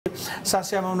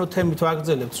სასიამოვნო თემით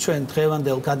ვაგრძელებთ ჩვენ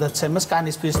დღევანდელ გადაცემას.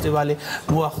 კანის ფესტივალი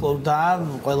მოახლოვდა,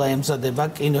 ყველა ემზადება,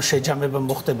 კინოშეჯამება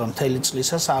მოხდება მთელი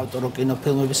წლისა საავტორო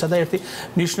კინოფილმებისა და ერთი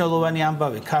მნიშვნელოვანი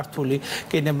ამბავი ქართული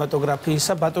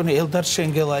კინემატოგრაფიისა, ბატონი ელდარ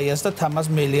შენგელაიას და თამაზ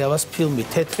მელიავას ფილმი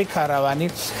თეთრი ქარავანი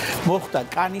მოხვდა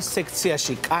კანის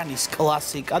სექციაში, კანის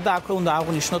კლასიკა და აქვე უნდა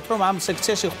აღვნიშნოთ, რომ ამ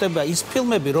სექციაში ხდება ის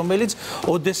ფილმები, რომელიც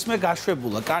ოდესმე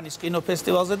გაშვებულა კანის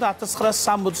კინოფესტივალზე და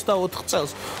 1964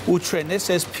 წელს უჩვენეს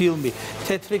ეს ფილმი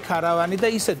თეთრი ქარავანი და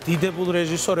ისე დიდებულ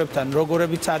რეჟისორებთან,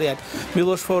 როგორებიც არიან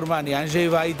მილოშ ფორმანი, ანჟეი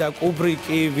ვაიდა,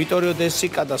 კუბრიკი, ვიტორიო დე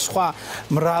სიკა და სხვა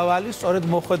მრავალი სწორედ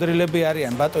მოხვედრილები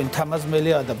არიან ბატონი თამაზ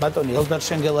მელიავა და ბატონი ელდარ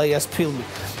შენგელაიას ფილმი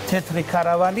თეთრი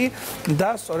ქარავანი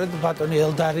და სწორედ ბატონი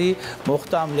ელდარი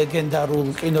მოხვდა ამ ლეგენდარულ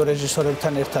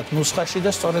კინორეჟისორებთან ერთად ნუსხაში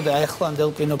და სწორედ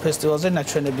ახლანდელ კინოფესტივალზე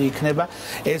ნაჩვენები იქნება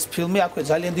ეს ფილმი. აქვე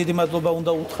ძალიან დიდი მადლობა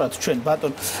უნდა უთხრათ ჩვენ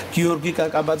ბატონ გიორგი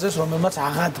კაკაბაძეს, რომელმაც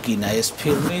აღადგინა ეს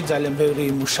ფილმი, ძალიან ბევრი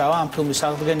იმუშავა ამ ფილმის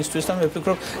აღდგენისთვის და მე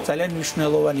ვფიქრობ ძალიან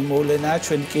მნიშვნელოვანი მოვლენაა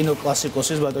ჩვენ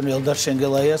კინოკლასიკოსის ბატონი ელდარ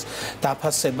შენგელაიას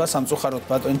დაფასება. სამწუხაროდ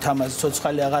ბატონი თამაზი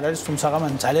ცოცხალი აღარ არის, თუმცა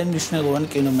მან ძალიან მნიშვნელოვანი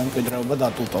კინომემკვიდრეობა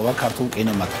დატულტოვა ქართულ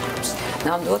კინემატოგრაფს.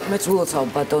 ნამდვილად მეც ვილოცავ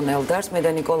ბატონ ელდარს, მე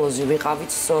და ნიკოლოზი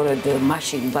ვიყავით სწორედ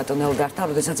მაშინ ბატონ ელდართან,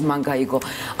 როდესაც მან გაიგო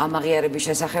ამ აღიარების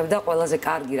შესახებ და ყველაზე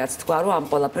კარგი რაც თქვა, რომ ამ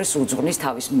ყველაფერს უძღვნის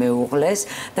თავის მეუღლეს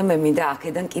და მე მინდა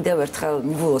აქედან კიდევ ერთხელ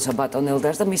მივულოცავ ბატონ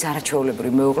ელდარს და მის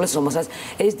არაჩვეულებრივ მეუღლეს, რომელსაც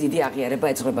ეს დიდი აღიარება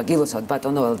ეძღვება. გილოცავთ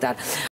ბატონო ელდარ.